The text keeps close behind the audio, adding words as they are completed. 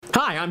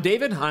Hi, I'm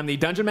David. I'm the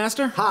Dungeon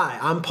Master. Hi,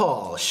 I'm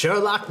Paul,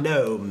 Sherlock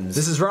Gnomes.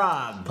 This is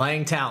Rob,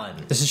 playing Talon.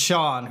 This is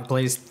Sean, who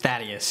plays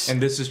Thaddeus.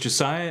 And this is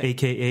Josiah,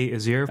 aka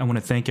Azir. I want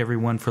to thank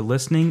everyone for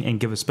listening and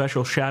give a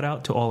special shout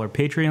out to all our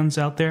Patreons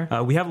out there.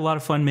 We have a lot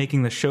of fun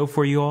making the show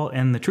for you all,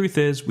 and the truth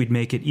is, we'd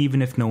make it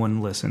even if no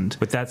one listened.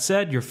 With that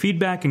said, your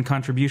feedback and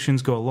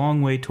contributions go a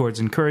long way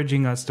towards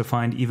encouraging us to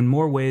find even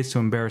more ways to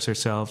embarrass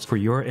ourselves for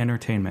your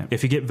entertainment.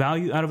 If you get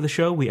value out of the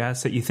show, we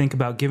ask that you think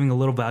about giving a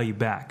little value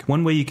back.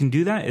 One way you can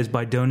do that is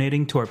by donating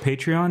to our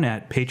Patreon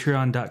at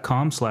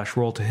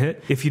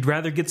patreon.com/roll-to-hit. If you'd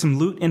rather get some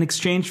loot in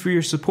exchange for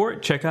your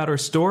support, check out our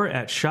store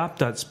at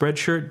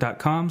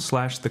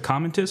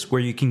shop.spreadshirt.com/thecommentus,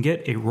 where you can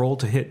get a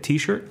roll-to-hit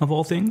t-shirt of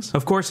all things.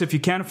 Of course, if you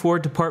can't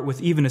afford to part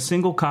with even a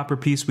single copper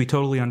piece, we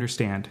totally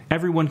understand.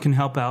 Everyone can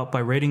help out by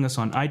rating us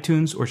on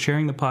iTunes or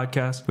sharing the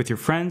podcast with your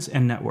friends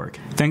and network.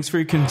 Thanks for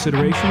your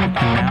consideration, and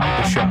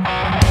now the show.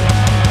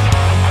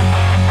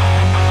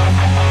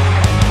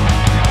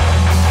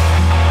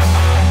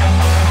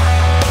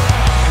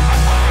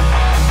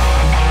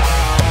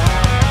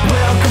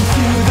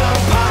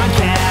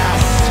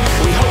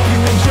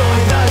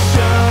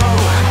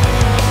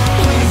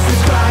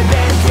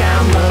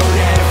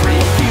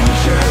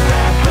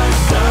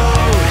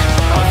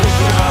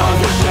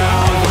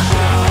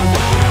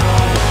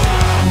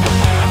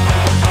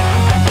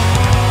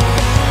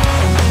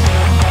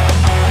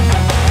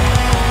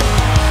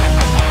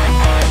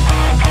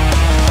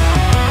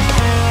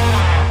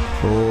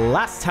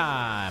 Last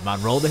time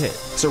on Roll to Hit.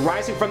 So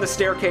rising from the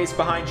staircase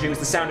behind you is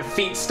the sound of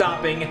feet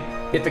stomping.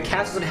 If the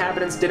castle's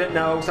inhabitants didn't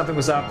know something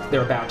was up,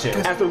 they're about to.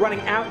 As they're running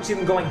out, you see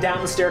them going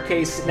down the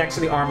staircase next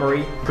to the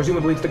armory,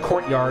 presumably to the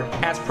courtyard.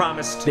 As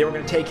promised, they were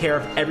going to take care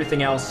of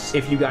everything else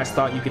if you guys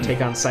thought you could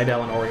take on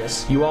Seidel and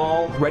Aureus. You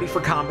all ready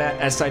for combat,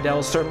 as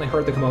Seidel certainly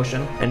heard the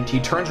commotion, and he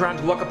turns around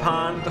to look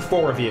upon the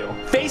four of you.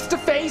 Face to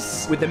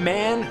face with the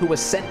man who was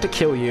sent to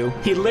kill you.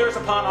 He leers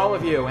upon all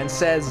of you and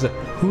says,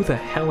 "Who the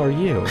hell are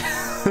you?"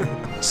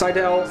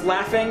 Seidel's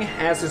laughing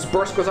as his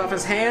burst goes off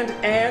his hand,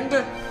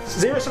 and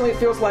Zero suddenly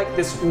feels like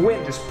this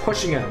wind is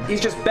pushing him.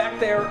 He's just back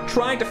there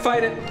trying to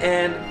fight it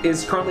and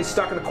is currently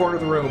stuck in the corner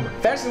of the room.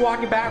 Thaddeus is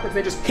walking backwards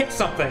and they just hit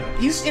something.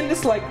 He's in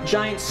this like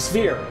giant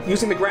sphere,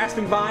 using the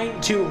grasping vine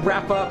to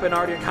wrap up an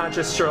already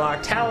unconscious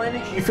Sherlock. Talon,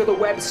 you feel the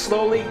web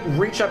slowly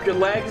reach up your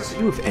legs.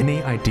 You have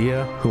any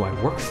idea who I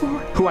work for?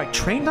 Who I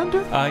trained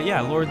under?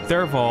 Yeah, Lord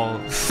Theraval.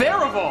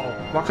 Theraval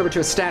walks over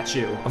to a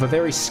statue of a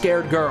very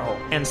scared girl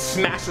and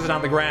smashes it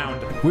on the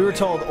ground. We were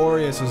told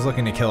Aureus was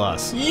looking to kill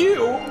us.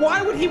 You?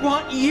 Why would he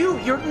want you?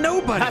 You're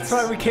nobody. That's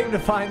why we came to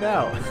find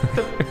out.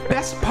 The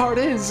best part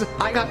is,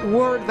 I got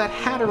word that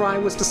Hatterai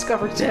was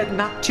discovered dead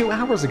not 2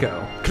 hours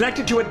ago.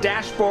 Connected to a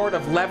dashboard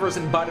of levers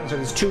and buttons are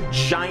these two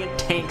giant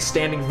tanks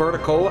standing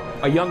vertical.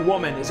 A young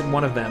woman is in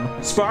one of them.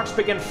 Sparks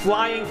begin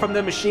flying from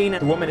the machine,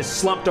 and the woman is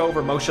slumped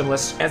over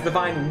motionless as the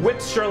vine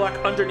whips Sherlock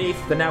underneath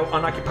the now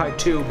unoccupied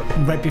tube.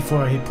 Right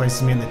before he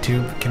places me in the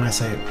tube, can I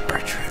say,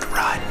 Bertrude,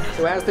 run?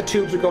 So as the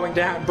tubes are going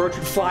down,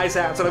 Bertrude flies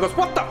out, so he goes,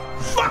 "What the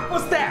fuck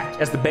was that?"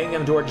 As the banging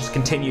on the door just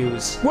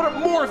continues. "What are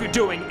more of you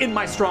doing in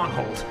my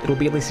stronghold?" It'll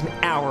be at least an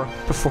hour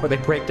before they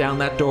break down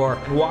that door.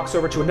 He walks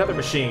over to another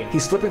machine.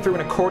 He's flipping through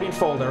an accordion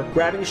folder,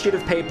 grabbing a sheet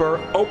of paper,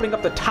 opening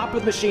up the top of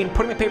the machine,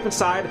 putting the paper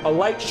inside. A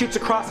light shoots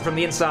across it from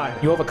the inside.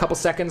 You have a couple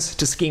seconds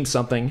to scheme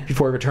something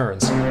before he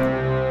returns.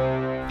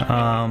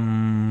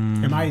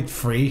 Am I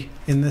free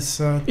in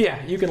this? Yeah,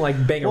 you can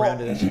like bang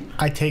around in it.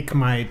 I take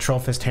my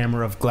Trollfist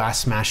hammer of glass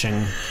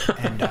smashing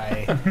and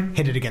I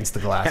hit it against the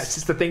glass. That's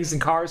just the things in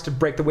cars to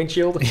break the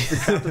windshield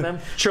after them.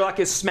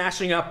 Sherlock is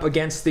smashing up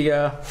against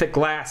the thick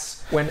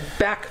glass when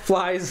back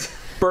flies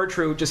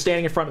Bertrude, just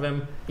standing in front of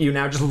him. You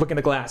now just look in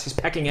the glass. He's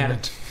pecking at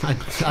it. I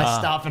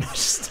stop and I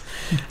just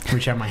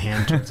reach out my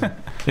hand towards it.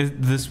 Is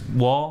this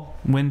wall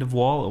of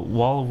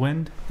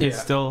wind? Yeah.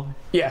 It's still...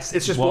 Yes,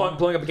 it's just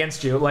blowing up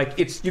against you. Like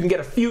you can get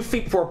a few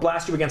feet before it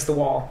blasts you against the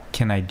wall.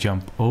 Can I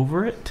jump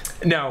over it?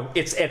 No,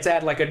 it's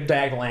at like a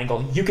diagonal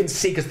angle. You can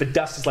see because the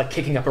dust is like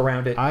kicking up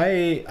around it.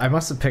 I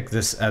must have picked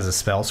this as a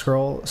spell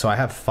scroll, so I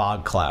have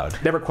Fog Cloud.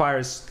 That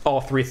requires all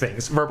three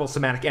things: verbal,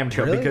 somatic, and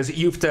material. Really? Because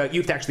you have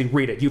to actually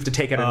read it. You have to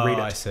take it and read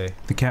it. I see.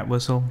 The cat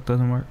whistle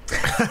doesn't work?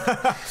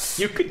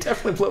 You could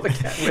definitely blow the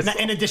cat whistle.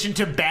 In addition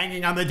to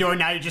banging on the door,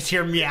 now you just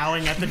hear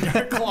meowing at the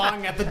door,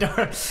 clawing at the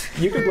door.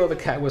 You can blow the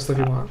cat whistle if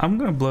you want. I'm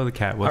gonna blow the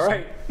cat whistle. All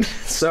right.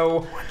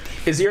 So,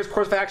 Azir's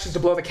course of action is to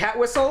blow the cat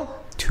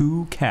whistle.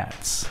 2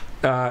 cats.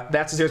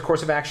 That's Azir's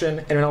course of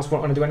action. Anyone else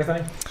want to do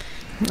anything?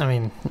 I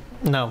mean,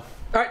 no. All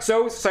right.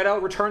 So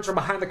Seidel returns from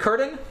behind the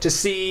curtain to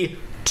see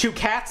 2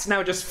 cats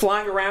now just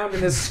flying around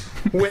in this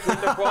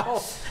window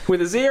wall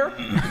with Azir.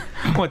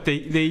 What?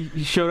 They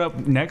showed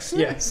up next to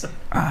me? Yes.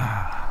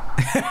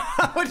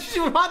 What did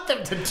you want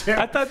them to do?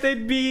 I thought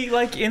they'd be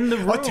like in the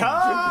room.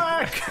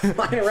 Attack!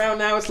 Flying around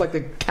now. It's like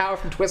the cow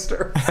from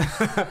Twister.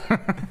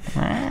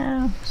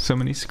 So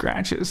many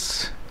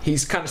scratches.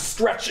 He's kind of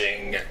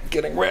stretching,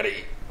 getting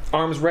ready.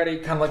 Arms ready,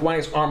 kind of like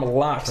winding his arm a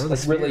lot. Throw the Like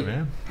spear, really.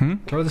 man.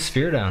 Throw the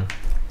spear down.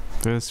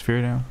 Throw the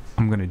sphere down.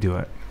 I'm gonna do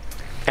it.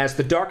 As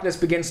the darkness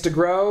begins to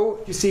grow,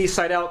 you see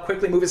Seidel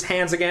quickly move his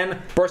hands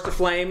again, burst of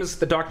flames,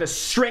 the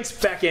darkness shrinks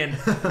back in.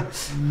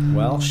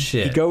 Well,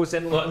 shit. He goes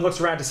in and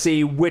looks around to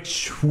see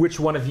which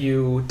one of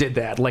you did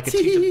that, like a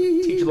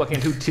teacher looking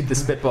at who did the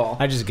spitball.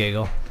 I just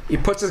giggle. He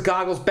puts his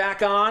goggles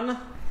back on,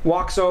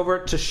 walks over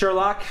to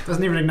Sherlock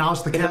Doesn't even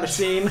acknowledge the in the cat.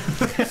 machine.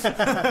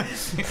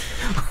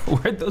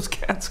 Where'd those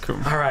cats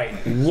come from? All right,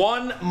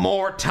 one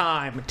more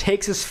time.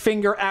 Takes his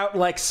finger out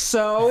like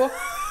so.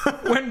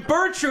 When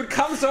Bertrude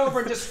comes over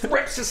and just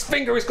rips his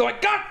finger, he's going,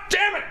 God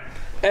damn it!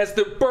 As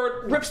the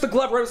bird rips the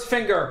glove out of his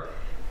finger.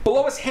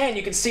 Below his hand,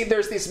 you can see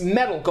there's this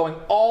metal going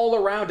all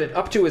around it,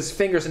 up to his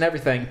fingers and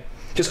everything.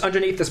 Just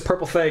underneath this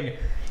purple thing.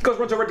 He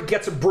runs over and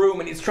gets a broom,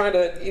 and he's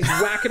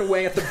whacking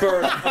away at the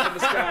bird up in the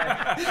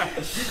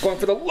sky. Going,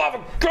 for the love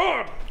of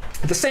God!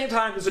 At the same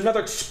time, there's another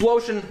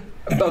explosion,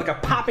 like a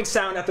popping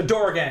sound at the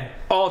door again.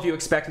 All of you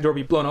expect the door to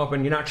be blown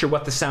open. You're not sure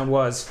what the sound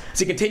was.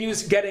 So he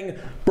continues getting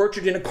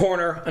Bertrude in a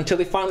corner until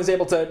he finally is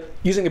able to,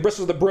 using the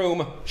bristles of the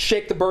broom,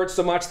 shake the bird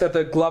so much that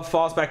the glove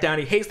falls back down.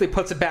 He hastily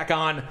puts it back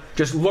on,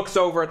 just looks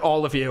over at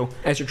all of you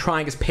as you're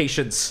trying his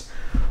patience.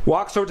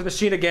 Walks over to the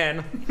machine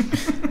again.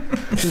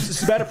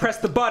 He's about to press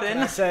the button.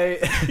 I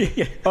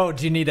say, oh,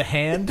 do you need a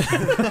hand?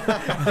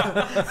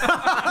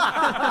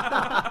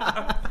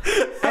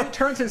 And he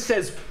turns and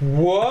says,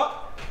 what?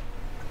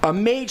 A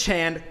mage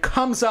hand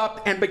comes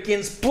up and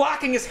begins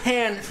blocking his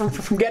hand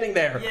from getting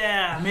there.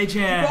 Yeah, mage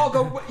You hand. all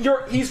go,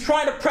 he's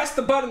trying to press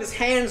the button, his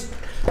hand's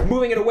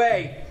moving it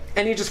away.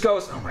 And he just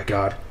goes, oh my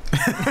God.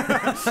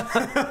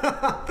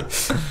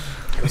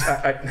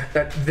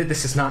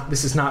 This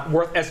is not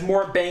worth. As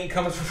more banging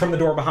comes from the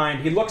door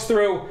behind, he looks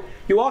through.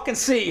 You all can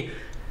see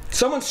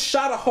someone's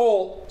shot a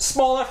hole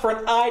small enough for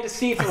an eye to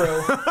see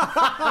through.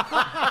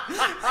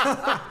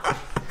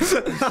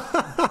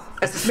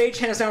 As this mage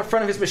hand is now in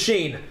front of his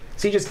machine,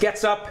 so he just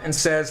gets up and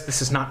says,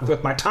 "This is not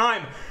worth my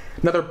time."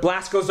 Another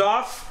blast goes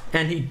off,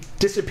 and he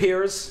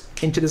disappears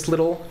into this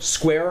little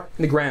square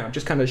in the ground,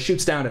 just kind of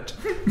shoots down it.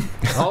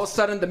 All of a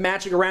sudden, the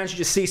magic around you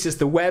just ceases.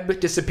 The web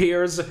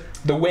disappears,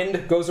 the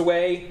wind goes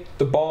away,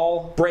 the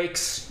ball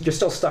breaks. You're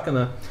still stuck in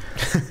the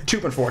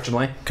tube,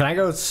 unfortunately. Can I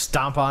go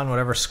stomp on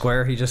whatever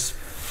square he just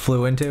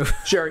flew into?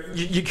 Sure,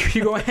 you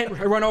go ahead and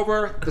run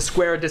over, the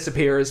square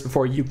disappears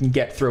before you can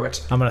get through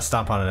it. I'm gonna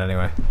stomp on it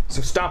anyway.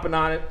 So stomping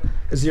on it,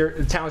 as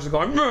the talents are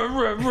going,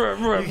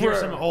 You hear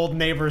some old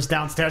neighbors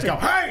downstairs go,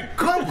 "Hey,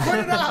 come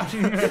clean it up!"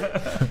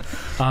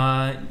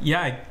 Yeah,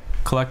 I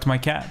collect my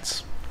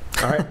cats.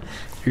 all right.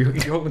 You're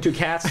holding two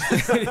cats.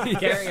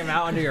 Carrying him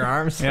out under your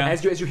arms. Yeah.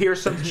 As you hear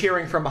some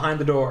cheering from behind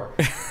the door.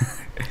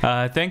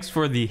 Thanks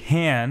for the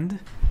hand.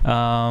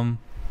 No,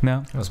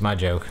 That was my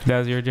joke. that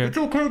was your joke. It's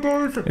okay,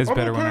 Dave. It's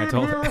better when I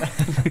told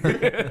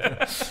it.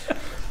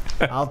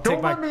 I'll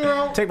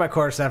take my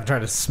quarterstaff and try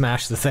to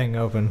smash the thing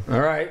open.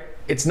 All right.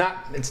 It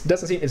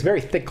doesn't seem. It's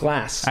very thick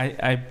glass.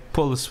 I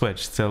pulled the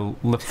switch to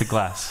lift the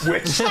glass.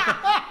 Which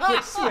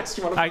switch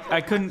do you want to?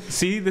 I couldn't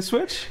see the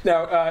switch.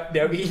 No.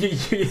 You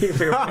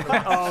figure it out.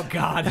 Oh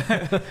God!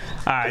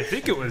 I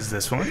think it was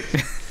this one.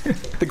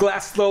 The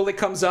glass slowly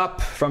comes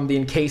up from the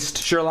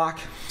encased Sherlock.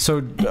 So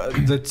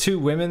the two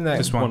women that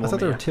Just one I thought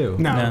there were woman, two.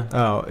 No.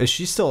 Oh, is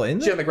she still in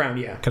She's there? on the ground.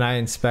 Yeah. Can I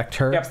inspect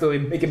her?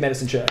 Absolutely. Make a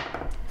medicine check.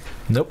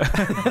 Nope.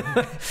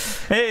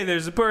 Hey,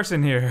 there's a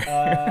person here.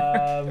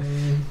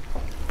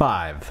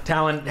 5.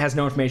 Talon has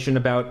no information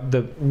about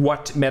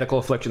what medical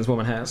afflictions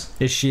woman has.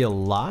 Is she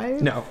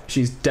alive? No,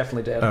 she's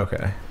definitely dead.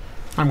 Okay.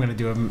 I'm gonna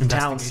do a Talon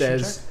investigation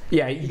says,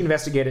 "Yeah, you can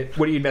investigate it.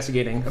 What are you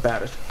investigating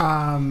about it?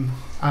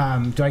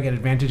 check. Do I get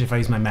advantage if I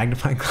use my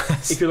magnifying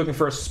glass? If you're looking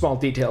for small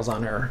details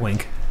on her."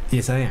 Wink.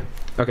 Yes, I am.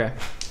 Okay.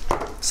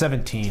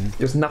 17.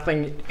 There's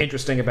nothing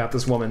interesting about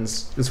this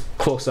this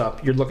close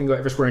up. You're looking at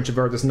every square inch of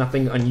her. There's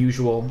nothing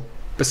unusual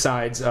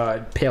besides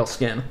pale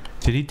skin.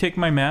 Did he take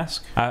my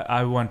mask?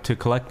 I want to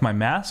collect my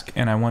mask,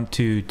 and I want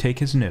to take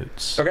his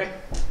notes. Okay.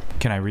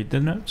 Can I read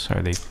the notes?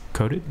 Are they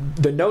coded?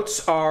 The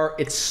notes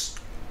it's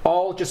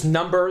all just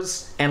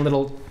numbers and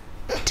little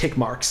tick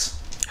marks.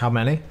 How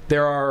many?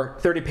 There are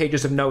 30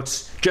 pages of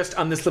notes just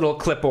on this little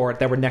clipboard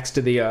that were next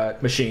to the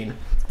machine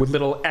with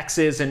little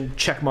X's and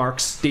check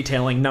marks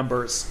detailing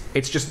numbers.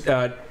 It's just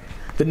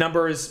the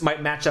numbers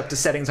might match up to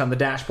settings on the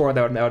dashboard.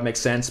 That would make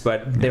sense,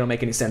 but they don't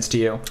make any sense to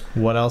you.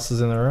 What else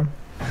is in the room?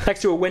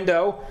 Next to a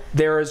window,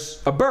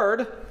 there's a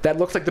bird that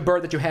looks like the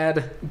bird that you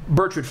had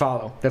Bertrude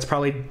follow. That's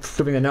probably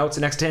flipping the notes.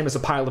 And next to him is a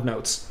pile of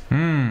notes.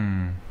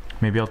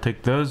 Maybe I'll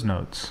take those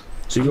notes.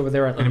 So you go over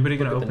there and Anybody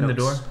look gonna at open the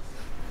door? notes.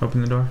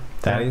 Open the door.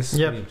 Thaddeus?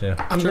 Yep. What do you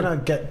do? I'm gonna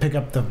pick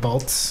up the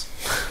bolts.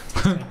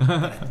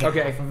 Get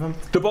Okay. off of them.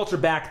 The bolts are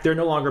back. They're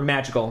no longer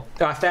magical.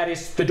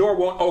 Thaddeus, the door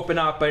won't open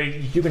up, but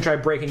you can try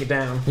breaking it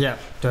down. Yeah.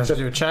 Do I have to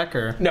do a check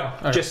or? No,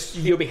 just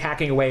you'll be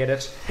hacking away at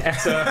it.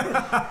 As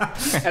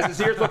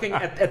Azir's looking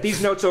at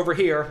these notes over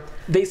here,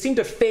 they seem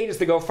to fade as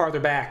they go farther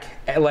back,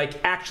 like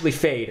actually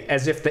fade,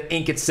 as if the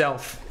ink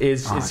itself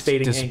is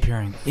fading ink.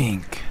 Disappearing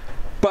ink.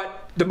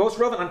 But The most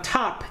relevant on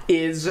top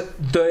is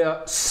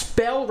the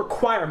spell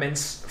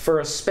requirements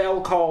for a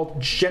spell called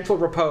Gentle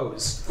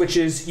Repose, which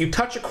is you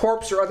touch a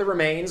corpse or other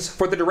remains.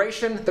 For the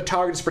duration, the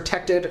target is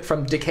protected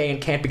from decay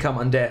and can't become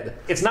undead.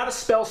 It's not a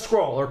spell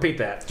scroll, I'll repeat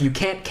that. You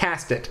can't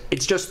cast it.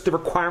 It's just the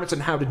requirements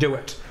on how to do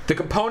it. The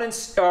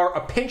components are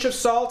a pinch of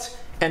salt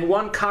and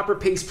 1 copper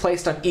piece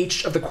placed on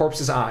each of the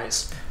corpse's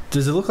eyes.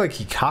 Does it look like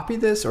he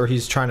copied this, or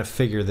he's trying to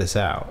figure this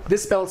out?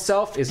 This spell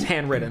itself is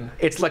handwritten.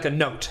 It's like a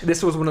note.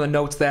 This was one of the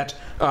notes that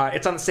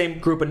it's on the same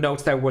group of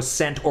notes that was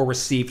sent or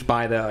received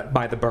by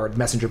the bird,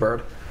 messenger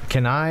bird.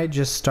 Can I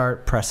just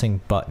start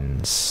pressing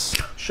buttons?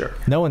 Sure.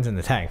 No one's in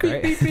the tank,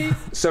 right? Beep, beep, beep.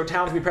 So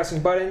Talon's be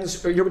pressing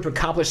buttons, or you're going to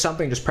accomplish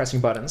something just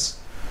pressing buttons.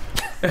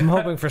 I'm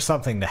hoping for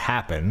something to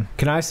happen.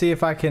 Can I see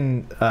if I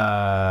can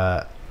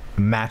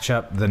match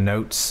up the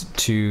notes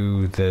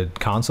to the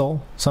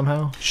console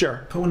somehow?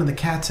 Sure. Put one of the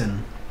cats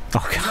in.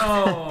 Oh,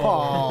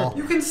 God.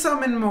 You can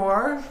summon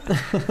more.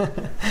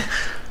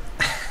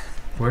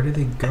 Where do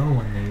they go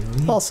when they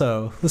leave?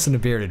 Also, listen to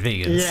Bearded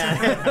Vegans.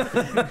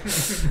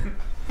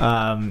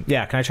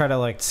 Yeah. Can I try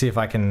to see if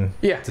I can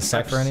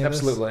decipher any of this?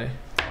 Absolutely.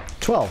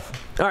 12.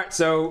 All right,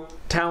 so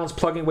Talon's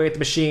plugging away at the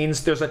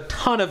machines. There's a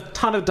ton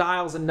of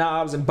dials and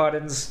knobs and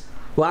buttons.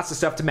 Lots of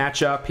stuff to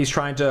match up. He's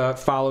trying to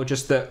follow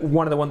just the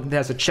one that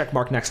has a check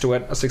mark next to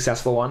it, a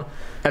successful one.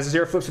 As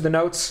Azir flips through the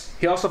notes,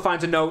 he also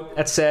finds a note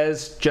that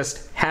says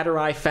just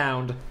Hadarai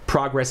found,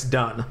 progress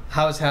done.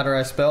 How is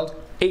Hadarai spelled?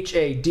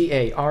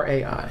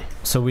 Hadarai.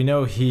 So we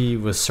know he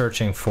was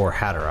searching for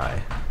Hadarai,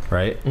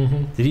 right?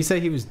 Mm-hmm. Did he say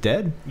he was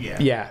dead?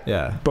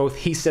 Yeah. Both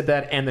he said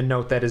that and the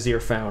note that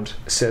Azir found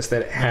says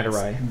that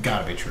Hadarai.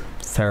 Gotta be true.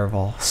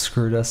 Theraval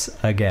screwed us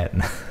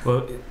again.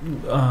 Well,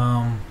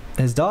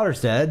 His daughter's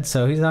dead,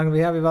 so he's not going to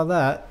be happy about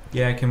that.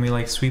 yeah, can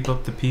we sweep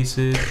up the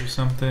pieces or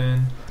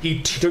something?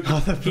 He took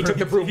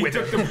the broom with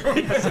him.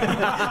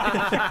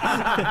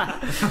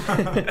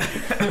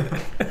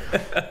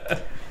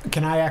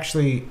 Can I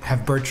actually have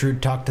Bertrude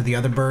talk to the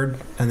other bird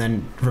and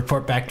then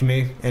report back to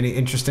me any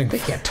interesting? They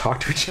can't talk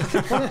to each other.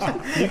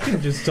 You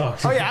can just talk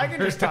to Oh yeah, I can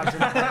just talk to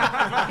them. He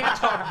can't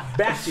talk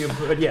back to you,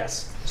 but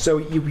yes. So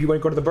you want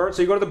to go to the bird?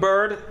 So you go to the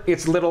bird.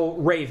 It's little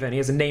Raven. He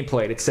has a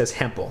nameplate. It says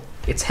Hempel.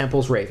 It's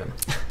Hempel's Raven.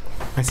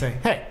 I say,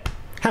 hey,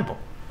 Hempel,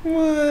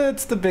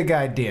 what's the big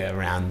idea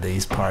around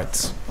these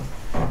parts?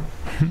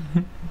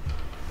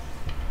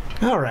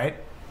 All right.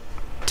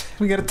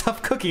 We got a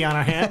tough cookie on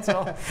our hands.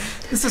 Well,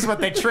 this is what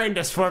they trained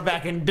us for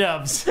back in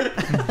Dubs. All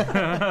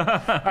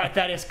right,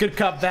 Thaddeus, good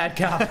cop, bad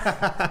cop.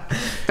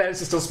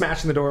 Thaddeus is still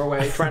smashing the door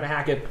away, trying to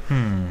hack it.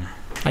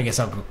 I guess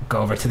I'll go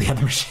over to the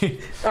other machine.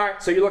 All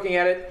right, so you're looking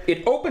at it.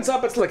 It opens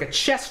up. It's like a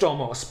chest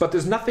almost, but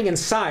there's nothing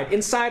inside.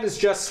 Inside is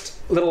just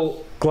a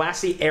little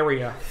glassy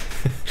area.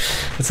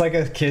 It's like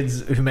a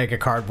kids who make a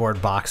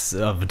cardboard box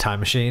of a time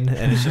machine,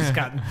 and it's just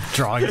got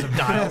drawings of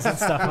dials and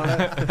stuff on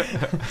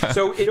it.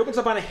 So it opens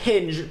up on a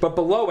hinge, but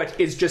below it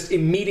is just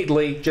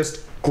immediately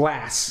just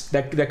glass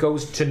that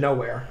goes to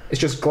nowhere.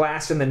 It's just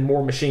glass and then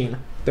more machine.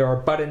 There are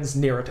buttons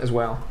near it as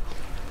well.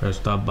 Press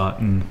the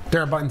button.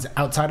 There are buttons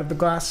outside of the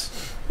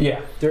glass?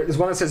 Yeah, there's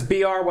one that says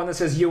BR, one that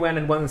says UN,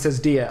 and one that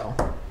says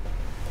DL.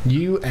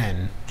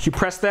 UN. You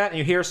press that, and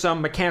you hear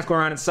some mechanics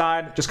going around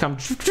inside. Just come.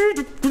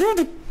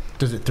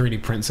 Does it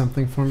 3D print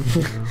something for me?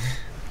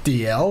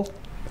 DL?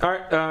 All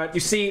right, you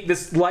see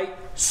this light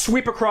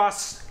sweep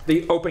across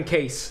the open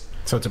case.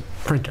 So it's a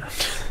printer.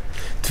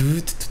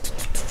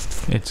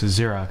 It's a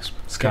Xerox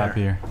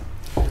copier.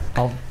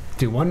 I'll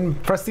do one,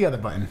 press the other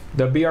button.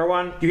 The BR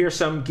one, you hear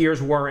some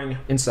gears whirring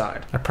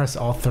inside. I press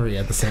all three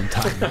at the same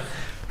time.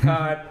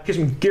 Hear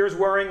some gears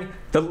whirring,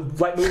 the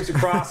light moves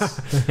across,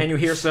 and you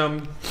hear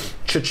some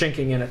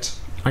cha-chinking in it.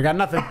 I got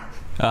nothing.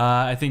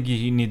 I think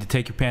you need to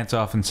take your pants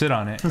off and sit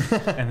on it,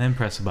 and then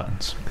press the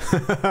buttons.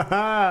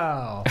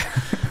 Oh,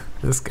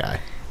 this guy.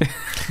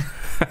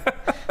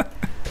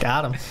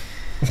 Got him.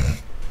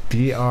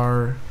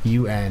 BRUNDL.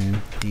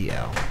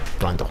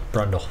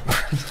 Brundle.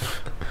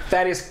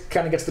 Thaddeus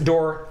kind of gets the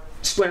door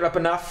splintered up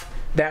enough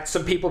that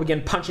some people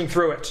begin punching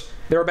through it.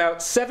 There are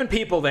about 7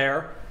 people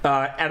there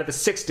out of the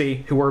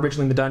 60 who were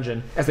originally in the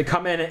dungeon. As they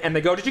come in and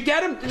they go, "Did you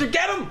get him? Did you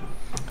get him?"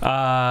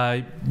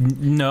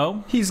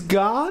 No. He's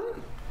gone?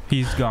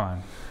 He's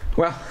gone.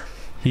 Well,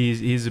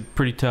 He's a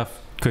pretty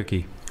tough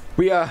cookie.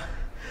 we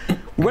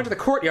went to the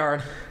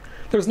courtyard.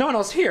 There was no one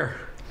else here.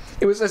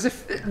 It was as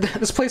if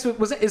this place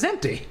is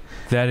empty.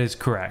 That is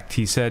correct.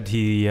 He said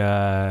he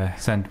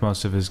sent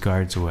most of his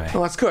guards away.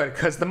 Well, that's good,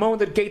 because the moment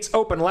the gates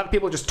opened, a lot of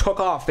people just took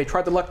off. They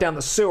tried to luck down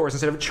the sewers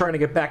instead of trying to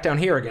get back down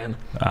here again.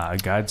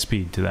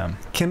 Godspeed to them.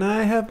 Can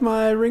I have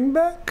my ring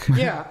back?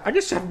 Yeah, I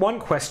just have one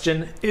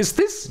question. Is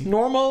this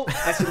normal?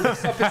 As he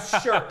lifts up his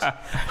shirt,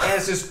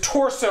 as his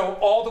torso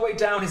all the way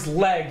down his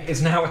leg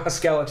is now a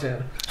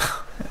skeleton.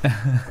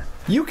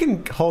 You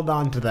can hold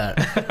on to that.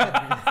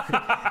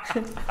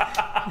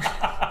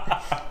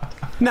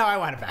 No, I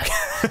want it back.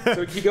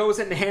 So he goes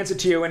and hands it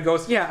to you and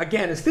goes, "Yeah,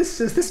 again, is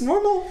this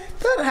normal?"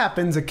 That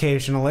happens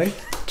occasionally.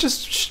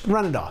 Just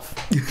run it off.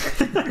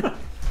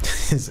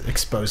 His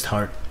exposed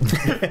heart.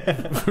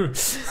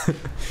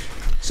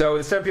 So So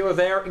the 7 people are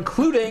there,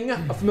 including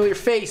a familiar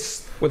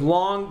face with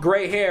long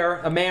gray hair.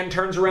 A man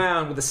turns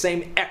around with the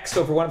same X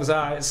over one of his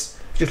eyes.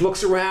 Just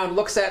looks around,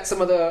 looks at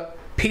some of the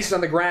pieces on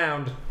the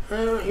ground.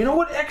 You know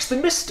what X the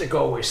Mystic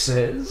always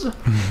says?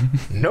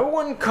 No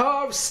one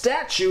carves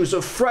statues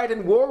of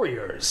frightened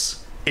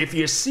warriors. If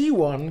you see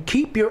one,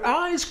 keep your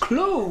eyes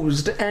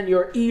closed and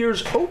your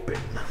ears open.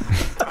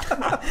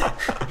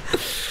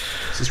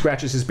 So he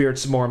scratches his beard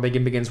some more and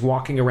begins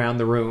walking around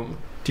the room.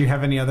 Do you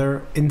have any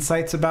other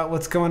insights about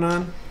what's going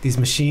on? These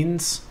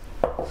machines?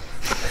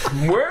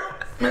 Well,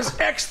 as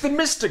X the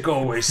Mystic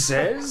always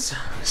says,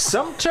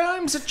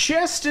 sometimes a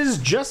chest is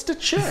just a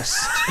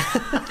chest.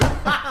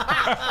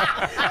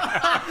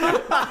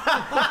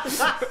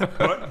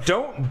 But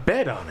don't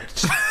bet on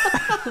it.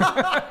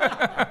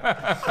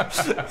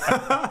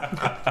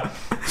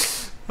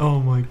 Oh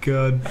my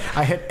god.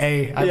 I hit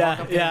A. I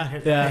walked up there and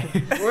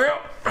hit A. Well,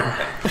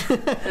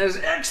 as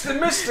X the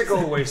Mystic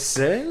always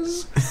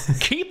says,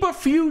 keep a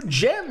few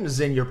gems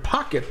in your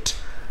pocket.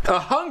 A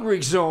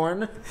hungry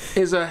Zorn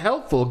is a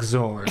helpful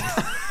Zorn.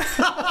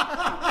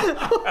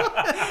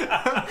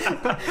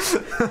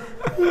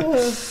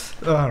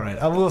 All right,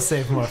 I will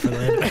save more for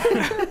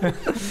later.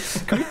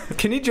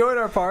 Can you join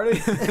our party?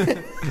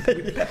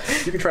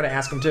 You can try to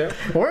ask him to.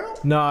 Well,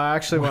 No, I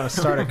actually want to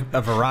start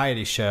a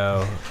variety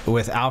show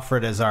with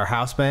Alfred as our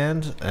house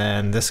band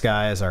and this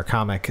guy as our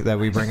comic that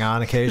we bring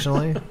on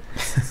occasionally.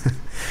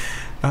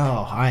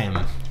 oh, I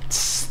am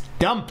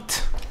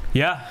stumped.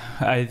 Yeah,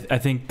 I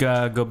think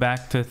go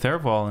back to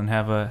Theraval and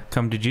have a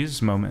come to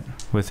Jesus moment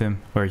with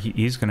him, or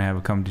he's going to have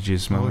a come to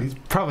Jesus Well, moment.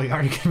 he's probably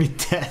already gonna be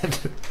dead.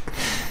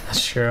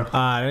 That's true.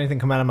 Anything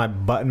come out of my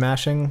button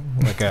mashing?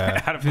 Like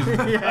a. Out of his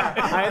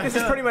This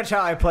is pretty much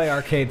how I play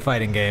arcade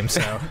fighting games.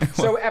 So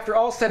So after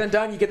all said and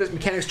done, you get the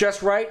mechanics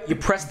just right. You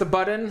press the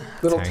button,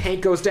 little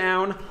tank goes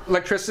down,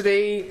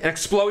 electricity, an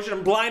explosion,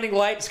 a blinding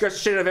light scares the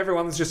shit out of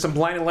everyone. There's just some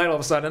blinding light all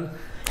of a sudden.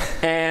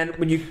 And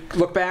when you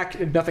look back,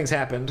 nothing's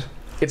happened.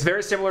 It's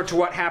very similar to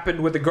what happened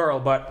with the girl,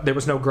 but there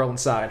was no girl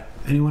inside.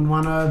 Anyone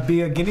want to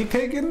be a guinea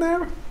pig in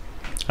there?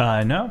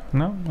 no,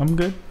 I'm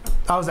good.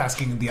 I was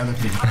asking the other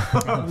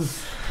people.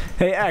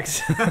 hey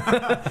X.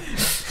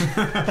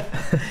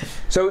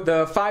 So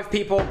the 5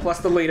 people plus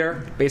the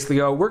leader basically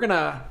go, we're going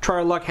to try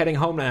our luck heading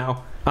home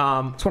now.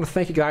 Just want to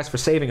thank you guys for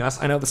saving us.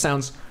 I know this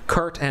sounds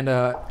curt and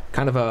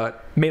kind of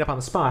made up on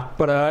the spot,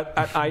 but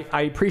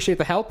I appreciate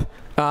the help.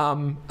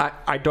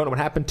 I don't know what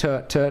happened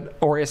to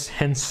Aureus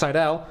and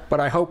Seidel, but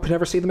I hope to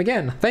never see them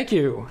again. Thank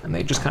you. And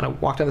they just kind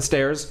of walk down the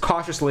stairs,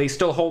 cautiously,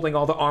 still holding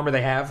all the armor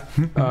they have,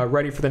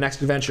 ready for the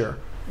next adventure.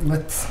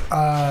 Let's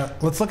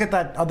look at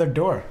that other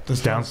door.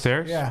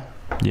 Downstairs? Yeah.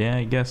 Yeah,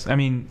 I guess. I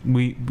mean,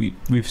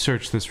 we've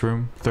searched this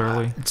room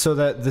thoroughly. So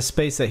that the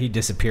space that he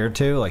disappeared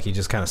to, like he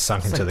just kind of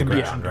sunk into like the the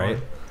ground, ground right?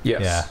 door.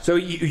 Yes. Yeah. So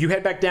you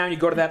head back down, you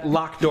go to that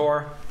locked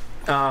door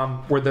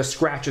where the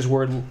scratches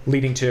were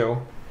leading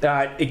to.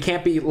 It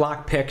can't be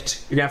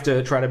lock-picked. You're going to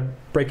have to try to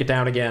break it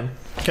down again.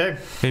 Okay.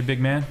 Hey,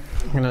 big man.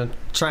 I'm going to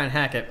try and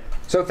hack it.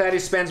 So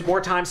Thaddeus spends more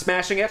time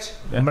smashing it.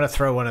 I'm gonna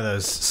throw one of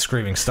those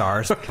screaming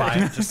stars by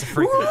him just to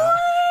freak him out.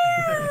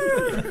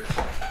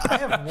 I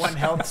have 1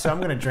 health, so I'm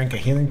going to drink a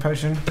healing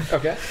potion.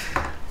 Okay.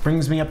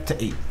 Brings me up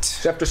to 8.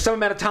 So after some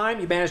amount of time,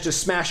 you manage to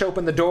smash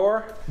open the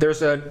door.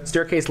 There's a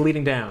staircase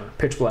leading down,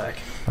 pitch black.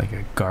 Like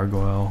a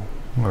gargoyle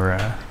or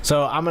a...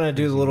 So I'm gonna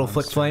do the little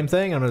flick flame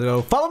thing. I'm gonna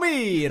go follow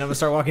me, and I'm gonna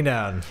start walking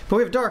down. But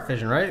we have dark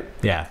vision, right?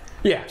 Yeah,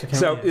 Yeah.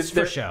 So it's for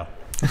there- show.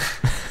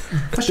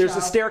 there's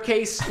a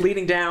staircase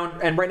leading down,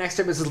 and right next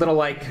to it is a little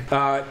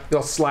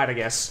little slide, I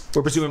guess,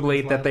 where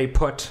presumably that they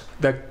put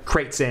the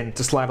crates in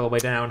to slide all the way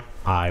down.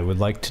 I would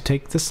like to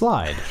take the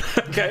slide.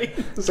 Okay.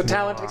 So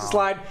Talon takes a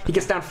slide. He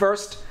gets down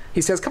first.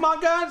 He says, "Come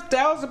on, guys.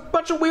 There's a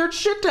bunch of weird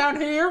shit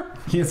down here."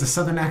 He has a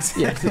southern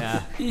accent.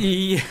 Yeah.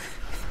 Yeah.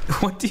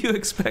 What do you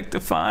expect to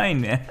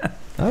find,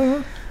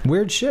 man?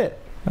 Weird shit.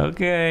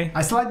 Okay.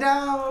 I slide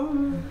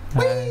down.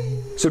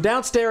 So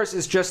downstairs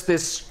is just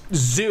this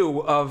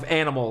zoo of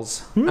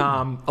animals.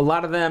 A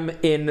lot of them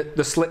in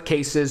the slit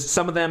cases,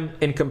 some of them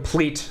in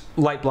complete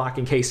light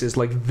blocking cases,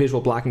 like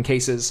visual blocking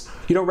cases.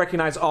 You don't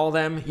recognize all of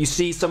them. You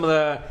see some of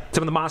the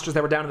monsters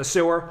that were down in the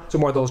sewer. Some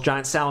more of those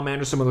giant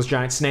salamanders, some of those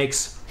giant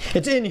snakes.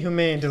 It's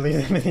inhumane to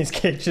leave them in these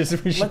cages.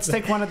 We should Let's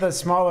take one of the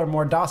smaller,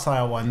 more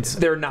docile ones.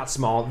 They're not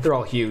small. They're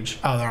all huge.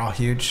 Oh, they're all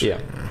huge.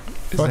 Yeah.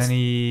 Is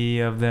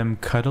any of them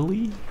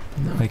cuddly?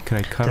 Like, could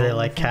I Do cuddle? they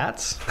like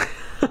cats?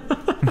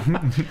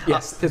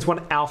 Yes, there's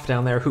one Alf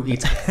down there who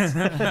eats cats.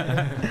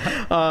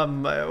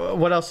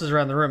 What else is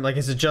around the room? Like,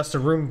 is it just a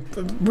room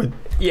with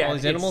all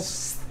these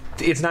animals?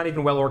 It's not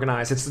even well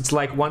organized. It's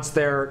like once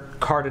they're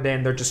carted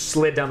in, they're just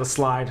slid down the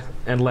slide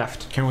and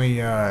left. Can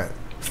we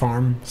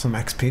farm some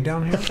XP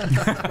down here?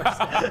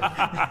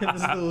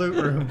 This is the loot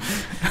room.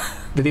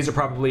 These are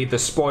probably the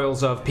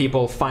spoils of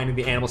people finding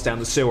the animals down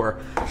the sewer,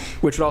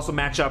 which would also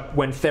match up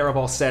when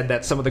Theraval said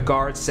that some of the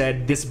guards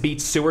said this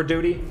beats sewer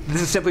duty.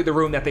 This is simply the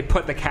room that they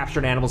put the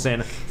captured animals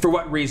in. For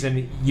what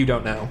reason, you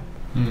don't know.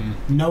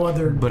 No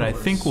other. But I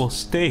doors. think we'll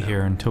stay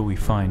here until we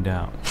find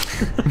out.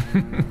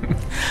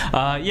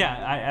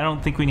 I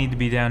don't think we need to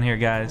be down here,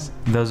 guys.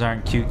 Those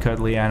aren't cute,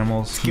 cuddly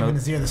animals. Giving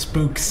his ear the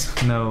spooks.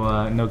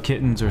 No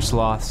kittens or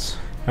sloths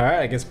All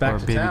right, I guess or back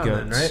to baby town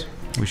goats. then, right?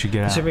 We should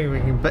get out. Assuming we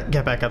can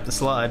get back up the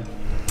slide.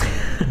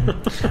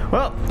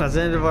 Well, that's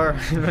the end of our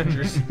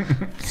adventures.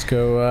 Let's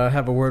go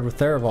have a word with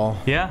Theraval.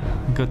 Yeah,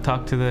 go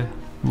talk to the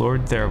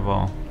Lord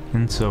Theraval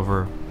in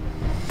Silver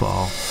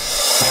Ball.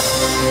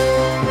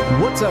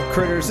 What's up,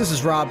 critters? This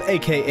is Rob,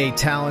 aka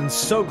Talon.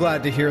 So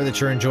glad to hear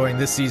that you're enjoying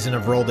this season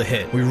of Roll to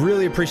Hit. We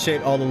really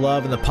appreciate all the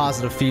love and the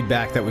positive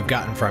feedback that we've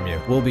gotten from you.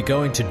 We'll be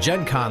going to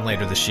Gen Con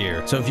later this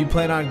year, so if you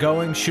plan on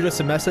going, shoot us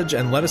a message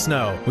and let us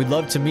know. We'd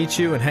love to meet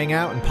you and hang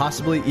out and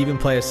possibly even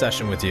play a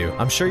session with you.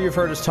 I'm sure you've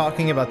heard us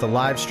talking about the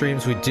live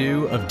streams we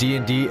do of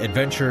D&D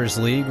Adventurers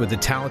League with the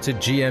talented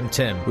GM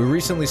Tim. We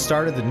recently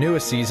started the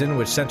newest season,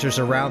 which centers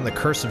around the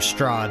Curse of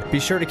Strahd. Be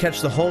sure to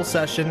catch the whole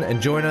session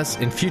and join us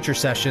in future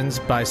sessions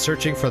by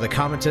searching for The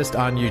Commentist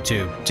on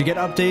YouTube. To get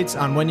updates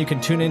on when you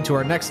can tune in to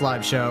our next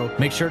live show,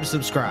 make sure to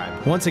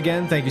subscribe. Once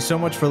again, thank you so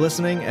much for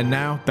listening, and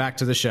now back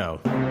to the show.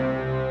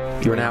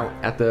 You're now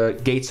at the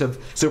gates of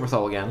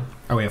Superthal again.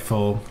 Are we at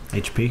full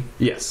HP?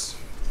 Yes.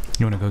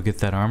 You want to go get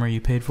that armor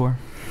you paid for?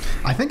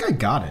 I think I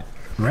got it.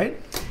 Right?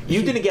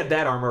 You didn't get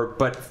that armor,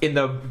 but in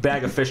the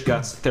bag of fish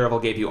guts,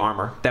 Theraval gave you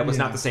armor. That was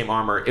not the same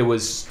armor. It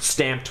was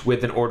stamped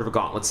with an Order of a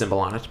Gauntlet symbol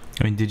on it.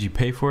 I mean, did you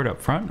pay for it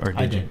up front, or did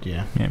I you? did,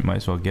 yeah. Yeah, might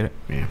as well get it.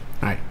 Yeah.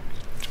 All right.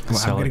 Well,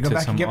 Sell I'm going it to go to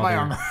back some and get my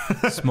other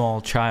armor.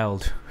 small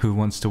child who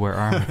wants to wear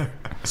armor.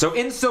 So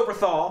in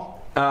Silverthal,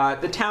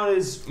 the town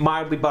is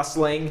mildly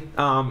bustling.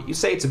 You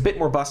say it's a bit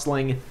more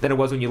bustling than it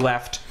was when you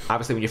left.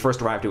 Obviously, when you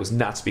first arrived, it was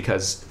nuts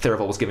because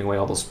Theraval was giving away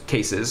all those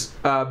cases.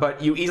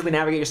 But you easily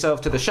navigate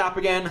yourself to the shop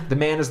again. The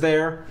man is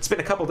there. It's been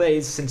a couple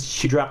days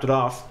since you dropped it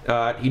off.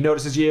 He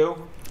notices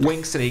you,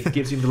 winks, and he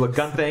gives you the little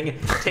gun thing.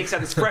 Takes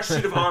out his fresh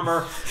suit of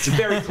armor. It's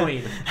very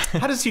clean.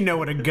 How does he know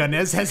what a gun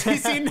is? Has he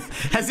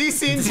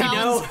seen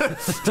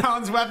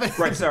Talon's weapon?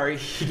 Right, sorry.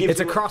 He gives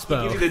It's a you-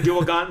 crossbow. He gives you the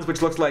dual guns,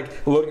 which looks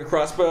like loading a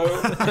crossbow.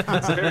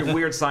 It's a very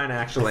weird sign,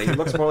 actually. It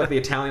looks more like the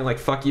Italian, like,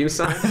 fuck you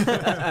sign.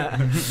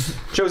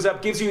 Shows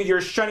up, gives you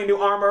your shiny new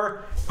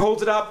armor,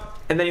 holds it up,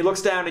 and then he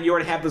looks down, and you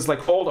already have this,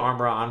 like, old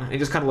armor on. And he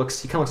kind of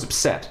looks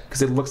upset,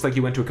 because it looks like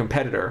you went to a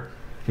competitor.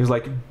 He was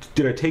like,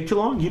 did I take too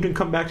long? You didn't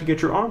come back to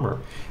get your armor.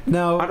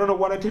 No. I don't know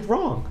what I did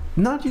wrong.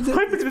 Not you.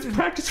 I've been in this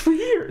practice for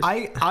years.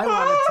 I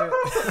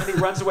wanted to. And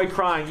he runs away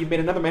crying. You made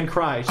another man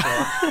cry, so...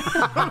 Who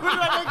do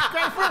I make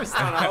cry first?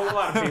 I don't know, a whole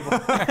lot of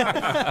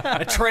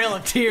people. A trail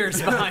of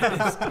tears behind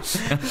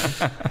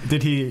us.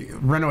 Did he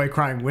run away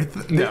crying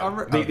with the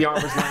armor? The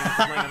armor's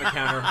laying on the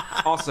counter.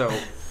 Also,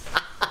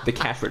 the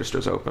cash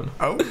register's open.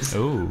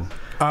 Ooh.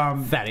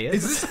 That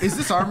is. Is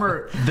this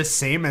armor the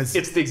same as?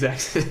 It's the exact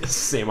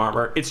same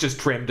armor. It's just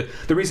trimmed.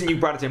 The reason you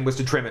brought it in was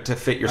to trim it to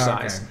fit your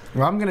size. Okay.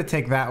 Well, I'm gonna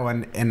take that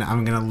one, and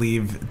I'm gonna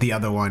leave the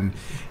other one,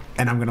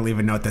 and I'm gonna leave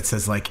a note that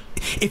says like,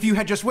 if you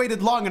had just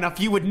waited long enough,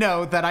 you would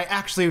know that I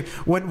actually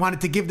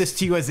wanted to give this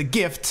to you as a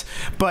gift,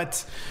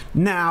 but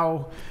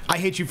now I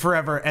hate you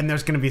forever, and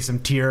there's gonna be some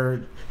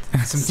tear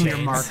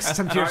marks,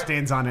 some tear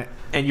stains on it.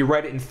 And you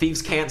write it in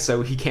Thieves' Cant,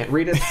 so he can't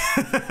read it.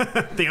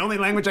 The only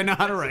language I know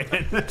how to write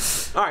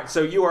it. All right,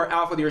 so you are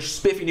out with your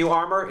spiffy new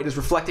armor. It is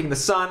reflecting the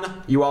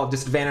sun. You all have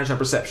disadvantage on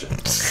perception.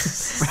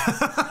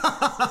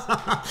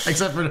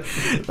 Except for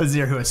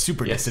Azir, who has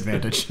super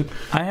disadvantage.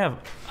 I have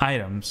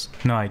items.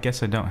 No, I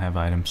guess I don't have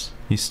items.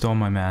 He stole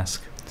my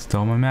mask.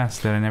 Stole my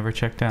mask that I never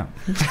checked out.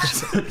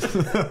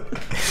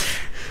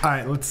 All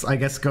right, let's, I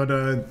guess, go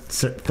to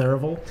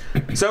Theraval.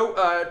 So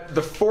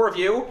the four of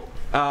you,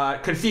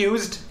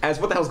 confused as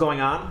what the hell's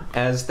going on,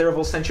 as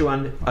Theraval sent you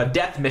on a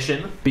death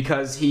mission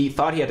because he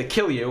thought he had to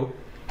kill you,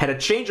 had a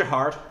change of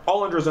heart,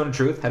 all under his own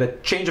truth, had a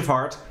change of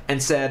heart,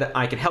 and said,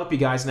 I can help you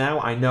guys now.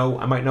 I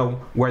might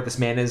know where this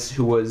man is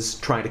who was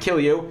trying to kill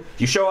you.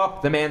 You show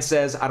up, the man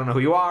says, I don't know who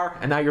you are,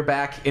 and now you're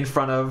back in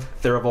front of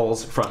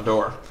Theraval's front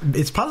door.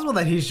 It's possible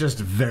that he's just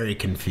very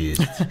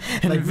confused.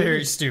 And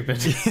very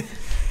stupid.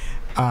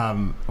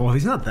 Well,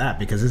 he's not that,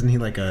 because isn't he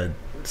like a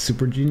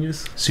super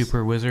genius?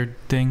 Super wizard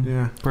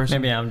thing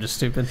person? Maybe I'm just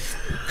stupid.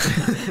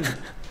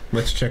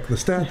 Let's check the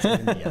stats.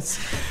 Yes.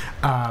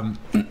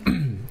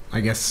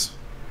 I guess.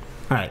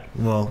 All right.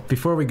 Well,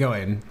 before we go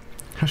in,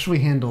 how should we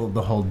handle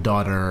the whole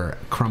daughter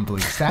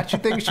crumbling statue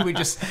thing? Should we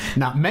just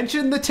not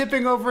mention the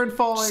tipping over and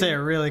falling? Say it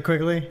really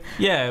quickly.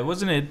 Yeah,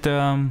 wasn't it?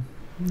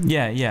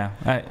 Yeah.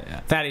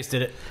 Thaddeus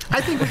did it. I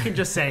think we can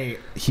just say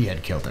he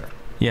had killed her.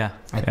 Yeah.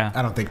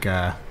 I don't think.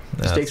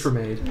 Mistakes were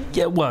made.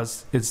 Yeah, it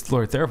was. It's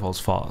Lord Theraval's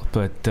fault,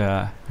 but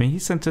I mean, he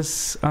sent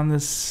us on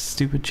this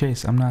stupid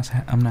chase. I'm not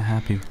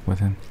happy with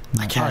him.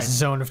 I cast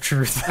Zone of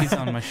Truth. He's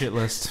on my shit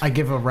list. I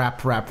give a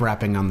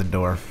rapping on the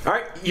door. All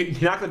right, you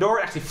knock on the door.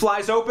 It actually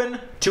flies open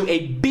to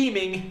a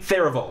beaming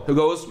Theraval who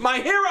goes, "My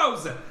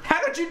heroes! How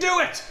did you do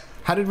it?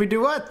 How did we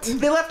do what?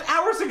 They left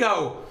hours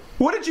ago.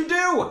 What did you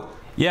do?"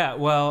 Yeah,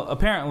 well,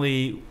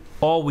 apparently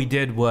all we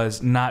did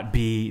was not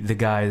be the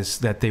guys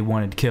that they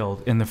wanted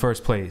killed in the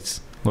first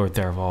place, Lord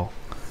Theraval.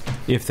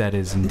 if that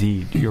is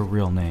indeed your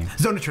real name.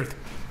 Zone of Truth.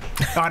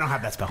 Oh, I don't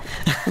have that spell.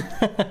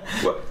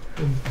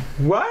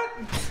 What?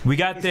 We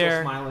got He's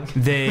there. still smiling.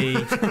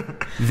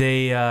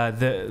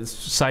 The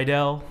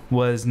Seidel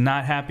was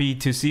not happy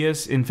to see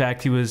us. In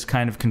fact, he was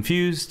kind of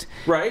confused.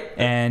 Right?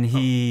 And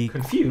he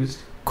Confused.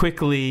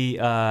 quickly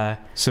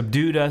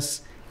subdued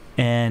us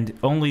and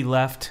only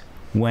left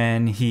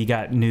when he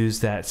got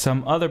news that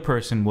some other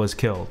person was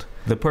killed.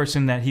 The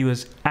person that he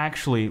was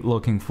actually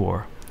looking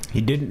for.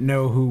 He didn't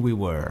know who we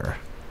were.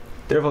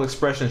 Their whole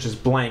expression is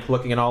just blank,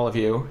 looking at all of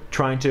you,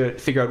 trying to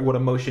figure out what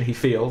emotion he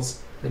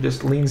feels. He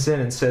just leans in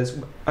and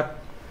says,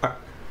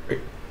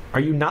 are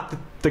you not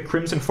the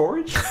Crimson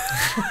Forage?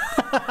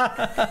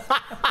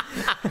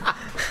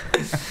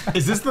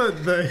 Is this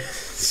the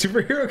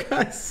superhero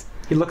guys?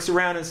 He looks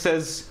around and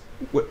says,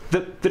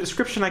 the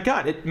description I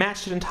got, it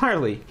matched it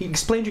entirely. He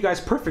explained you guys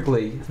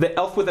perfectly. The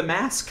elf with a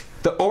mask,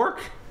 the orc,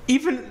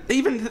 even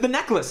the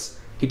necklace.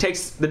 He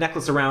takes the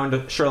necklace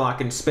around Sherlock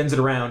and spins it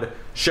around,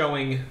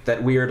 showing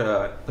that weird,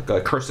 like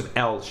a cursive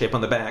L shape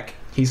on the back.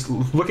 He's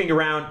looking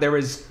around. There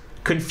is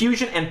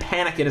confusion and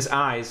panic in his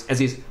eyes as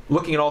he's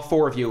looking at all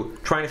four of you,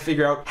 trying to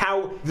figure out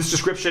how this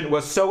description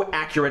was so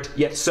accurate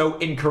yet so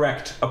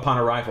incorrect upon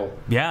arrival.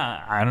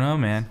 Yeah, I don't know,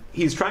 man.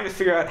 He's trying to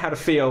figure out how to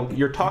feel.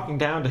 You're talking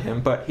down to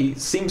him, but he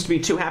seems to be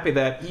too happy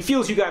that he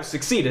feels you guys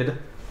succeeded,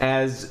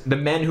 as the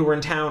men who were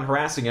in town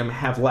harassing him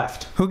have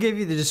left. Who gave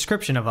you the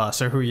description of us,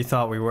 or who you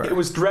thought we were? It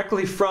was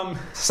directly from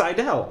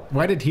Seidel.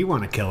 Why did he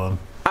want to kill him?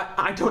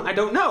 I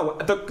don't know.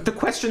 The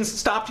questions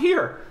stopped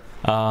here.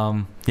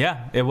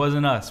 Yeah, it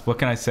wasn't us. What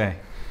can I say?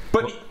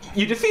 But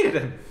you defeated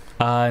him.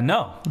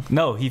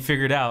 No, he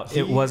figured out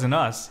it wasn't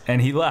us,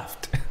 and he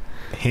left.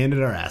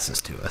 Handed our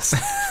asses to us.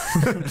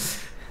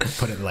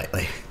 Put it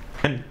lightly.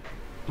 And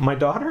my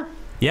daughter?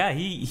 Yeah,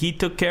 he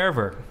took care of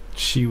her.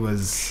 She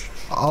was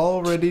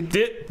already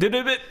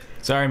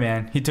Sorry,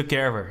 man. He took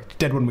care of her.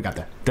 dead when we got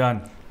there.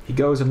 Done. He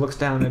goes and looks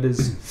down at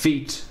his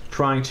feet,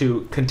 trying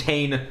to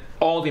contain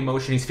all the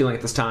emotion he's feeling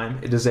at this time.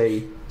 It is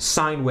a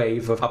sine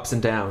wave of ups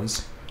and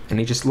downs. And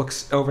he just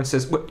looks over and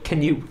says, "What,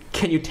 can you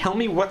tell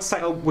me what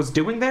Seidel was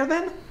doing there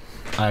then?"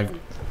 I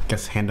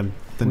guess hand him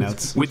the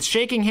notes. With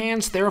shaking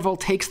hands, Therival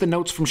takes the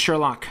notes from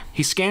Sherlock.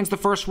 He scans the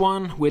first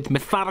one with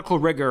methodical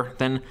rigor,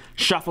 then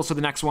shuffles to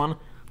the next one,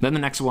 then the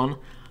next one.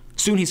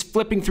 Soon he's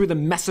flipping through the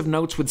mess of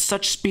notes with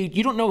such speed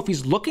you don't know if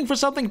he's looking for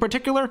something in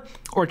particular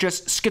or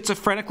just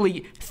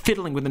schizophrenically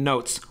fiddling with the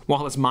notes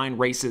while his mind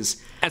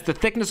races. As the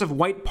thickness of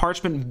white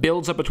parchment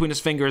builds up between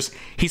his fingers,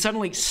 he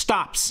suddenly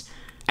stops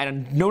at a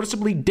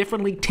noticeably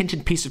differently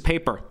tinted piece of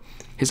paper.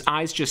 His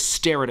eyes just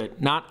stare at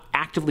it, not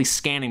actively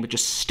scanning, but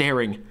just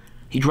staring.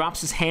 He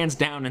drops his hands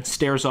down and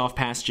stares off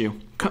past you.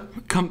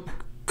 Come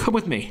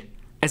with me.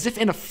 As if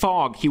in a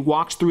fog, he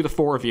walks through the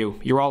four of you.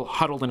 You're all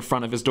huddled in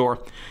front of his door,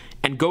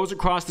 and goes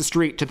across the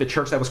street to the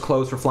church that was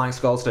closed for Flying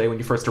Skulls Day when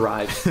you first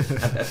arrived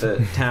at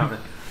the town.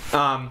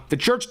 The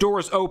church door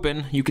is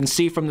open. You can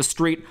see from the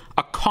street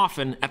a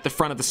coffin at the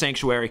front of the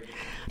sanctuary.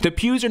 The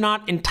pews are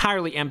not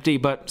entirely empty,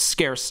 but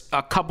scarce.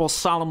 A couple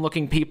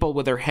solemn-looking people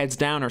with their heads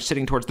down are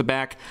sitting towards the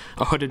back,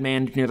 a hooded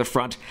man near the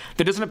front.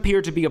 There doesn't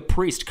appear to be a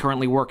priest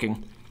currently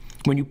working.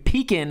 When you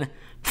peek in,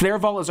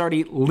 Therival is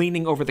already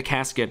leaning over the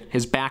casket,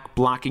 his back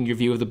blocking your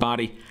view of the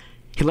body.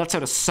 He lets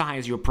out a sigh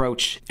as you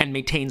approach and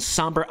maintains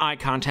somber eye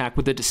contact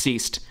with the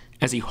deceased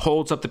as he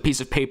holds up the piece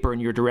of paper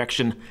in your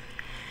direction.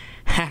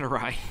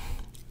 "Hatterai,"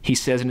 he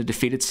says in a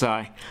defeated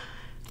sigh.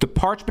 The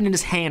parchment in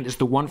his hand is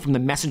the one from the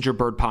messenger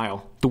bird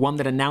pile, the one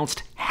that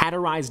announced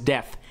Hatterai's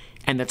death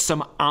and that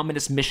some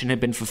ominous mission had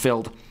been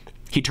fulfilled.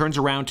 He turns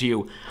around to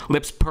you,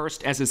 lips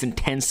pursed as his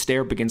intense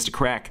stare begins to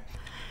crack.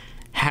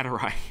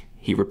 "Hatterai,"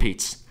 he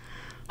repeats.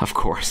 "Of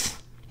course."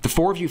 The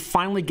four of you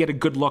finally get a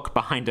good look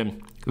behind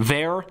him.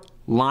 There,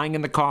 lying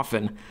in the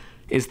coffin,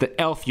 is the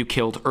elf you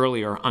killed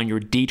earlier on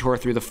your detour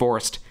through the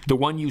forest, the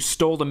one you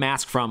stole the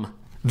mask from,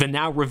 the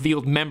now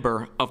revealed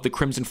member of the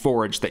Crimson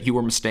Forage that you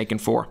were mistaken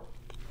for.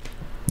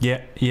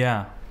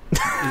 Yeah.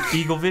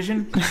 Eagle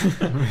vision?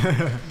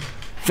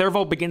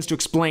 Therival begins to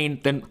explain,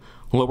 then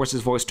lowers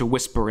his voice to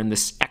whisper in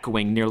this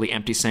echoing, nearly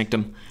empty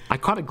sanctum. "I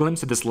caught a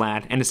glimpse of this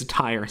lad and his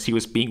attire as he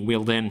was being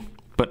wheeled in,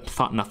 but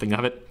thought nothing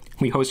of it.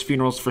 We host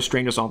funerals for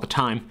strangers all the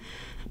time,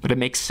 but it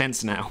makes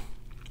sense now."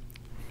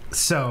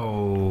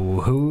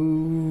 So,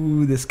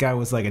 this guy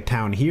was like a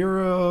town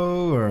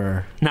hero,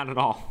 or? Not at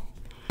all.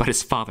 But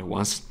his father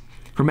was.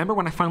 Remember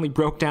when I finally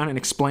broke down and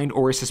explained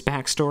Oris's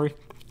backstory?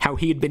 How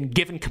he had been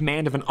given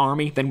command of an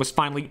army, then was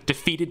finally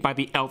defeated by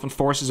the elven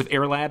forces of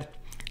Iarlaid?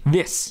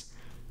 This.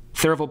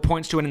 Therival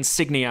points to an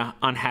insignia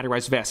on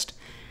Hatterai's vest.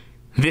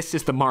 This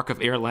is the mark of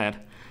Iarlaid.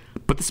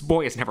 But this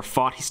boy has never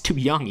fought. He's too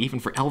young, even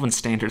for elven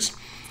standards.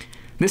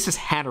 This is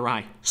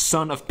Hatterai,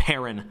 son of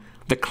Perrin,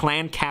 the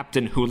clan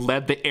captain who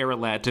led the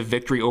Iarlaid to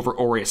victory over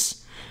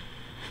Oris.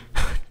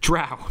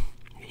 Drow.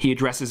 He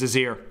addresses his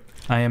ear.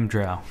 I am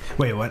Drow.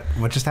 Wait, what?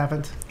 What just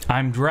happened?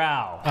 I'm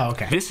Drow. Oh,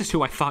 okay. This is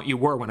who I thought you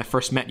were when I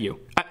first met you.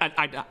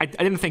 I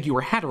didn't think you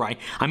were Hatterai.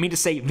 I mean to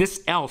say,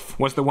 this elf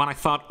was the one I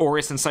thought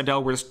Orius and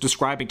Seidel were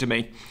describing to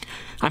me.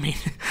 I mean,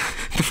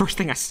 the first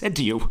thing I said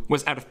to you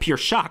was out of pure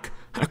shock.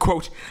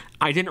 Quote,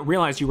 I didn't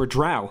realize you were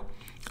Drow.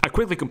 I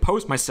quickly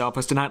composed myself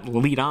as to not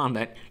lead on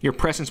that your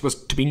presence was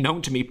to be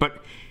known to me,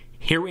 but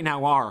here we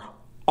now are,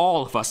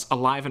 all of us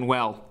alive and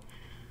well.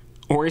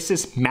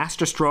 Orius's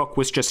masterstroke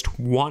was just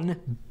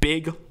one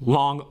big,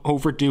 long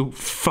overdue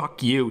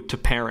fuck you to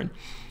Perrin.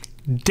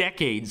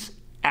 Decades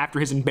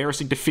after his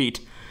embarrassing defeat,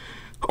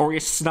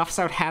 Orius snuffs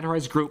out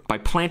Hatterai's group by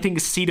planting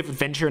a seed of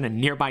adventure in a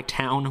nearby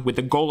town with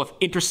the goal of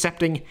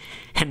intercepting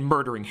and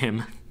murdering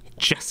him,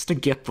 just to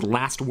get the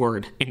last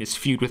word in his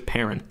feud with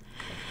Perrin.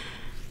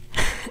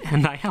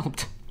 And I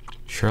helped.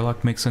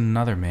 Sherlock makes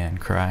another man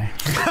cry.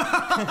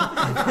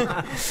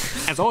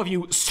 As all of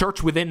you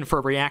search within for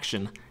a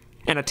reaction,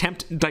 and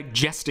attempt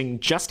digesting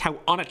just how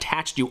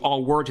unattached you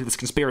all were to this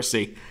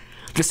conspiracy,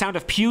 the sound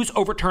of pews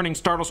overturning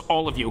startles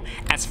all of you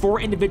as 4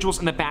 individuals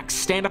in the back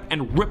stand up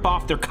and rip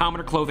off their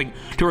commoner clothing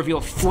to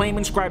reveal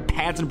flame-inscribed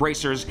pads and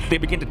bracers. They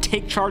begin to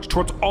take charge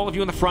towards all of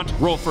you in the front.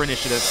 Roll for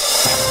initiative.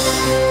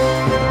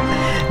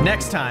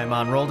 Next time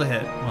on Roll to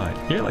Hit.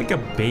 What? You're like a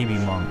baby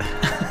monk.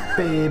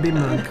 Baby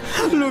monk.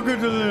 Look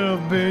at the little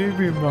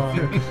baby monk.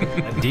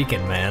 A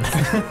deacon, man.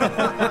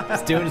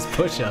 He's doing his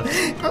push-ups.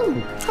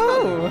 I'm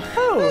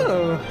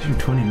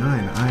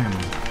 29. I am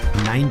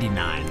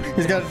 99.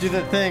 He's got to do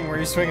that thing where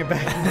you swing it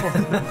back and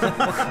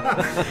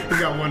forth. He's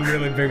got one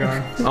really big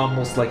arm.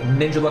 Almost like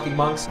ninja-looking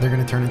monks. They're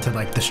gonna turn into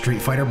like the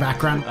Street Fighter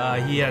background.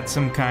 He had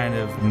some kind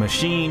of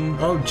machine.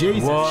 Oh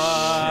Jesus!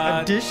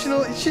 What?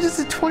 Additional, she does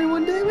a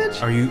 21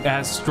 damage? Are you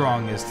as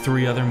strong as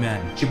 3 other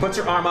men? She puts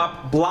her arm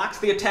up, blocks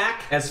the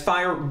attack as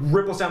fire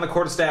ripples down the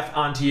quarterstaff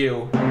onto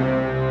you.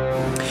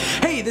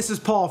 Hey, this is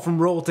Paul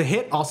from Roll to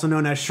Hit, also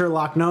known as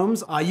Sherlock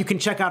Gnomes. You can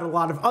check out a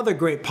lot of other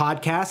great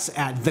podcasts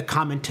at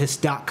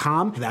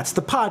thecommentist.com. That's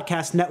the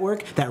podcast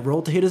network that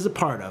Roll to Hit is a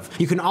part of.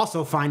 You can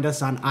also find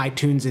us on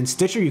iTunes and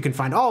Stitcher. You can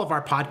find all of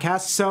our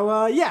podcasts.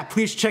 So, yeah,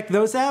 please check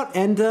those out.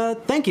 And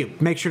thank you.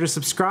 Make sure to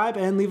subscribe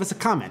and leave us a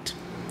comment.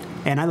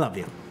 And I love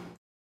you.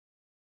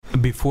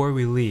 Before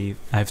we leave,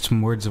 I have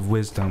some words of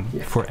wisdom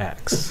for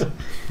X.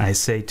 I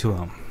say to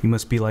him, you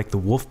must be like the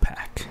wolf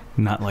pack,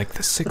 not like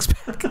the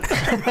 6-pack.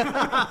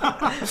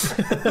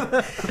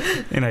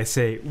 And I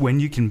say, when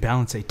you can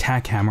balance a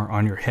tack hammer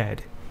on your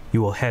head,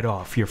 you will head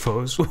off your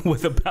foes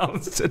with a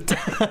balanced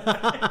attack.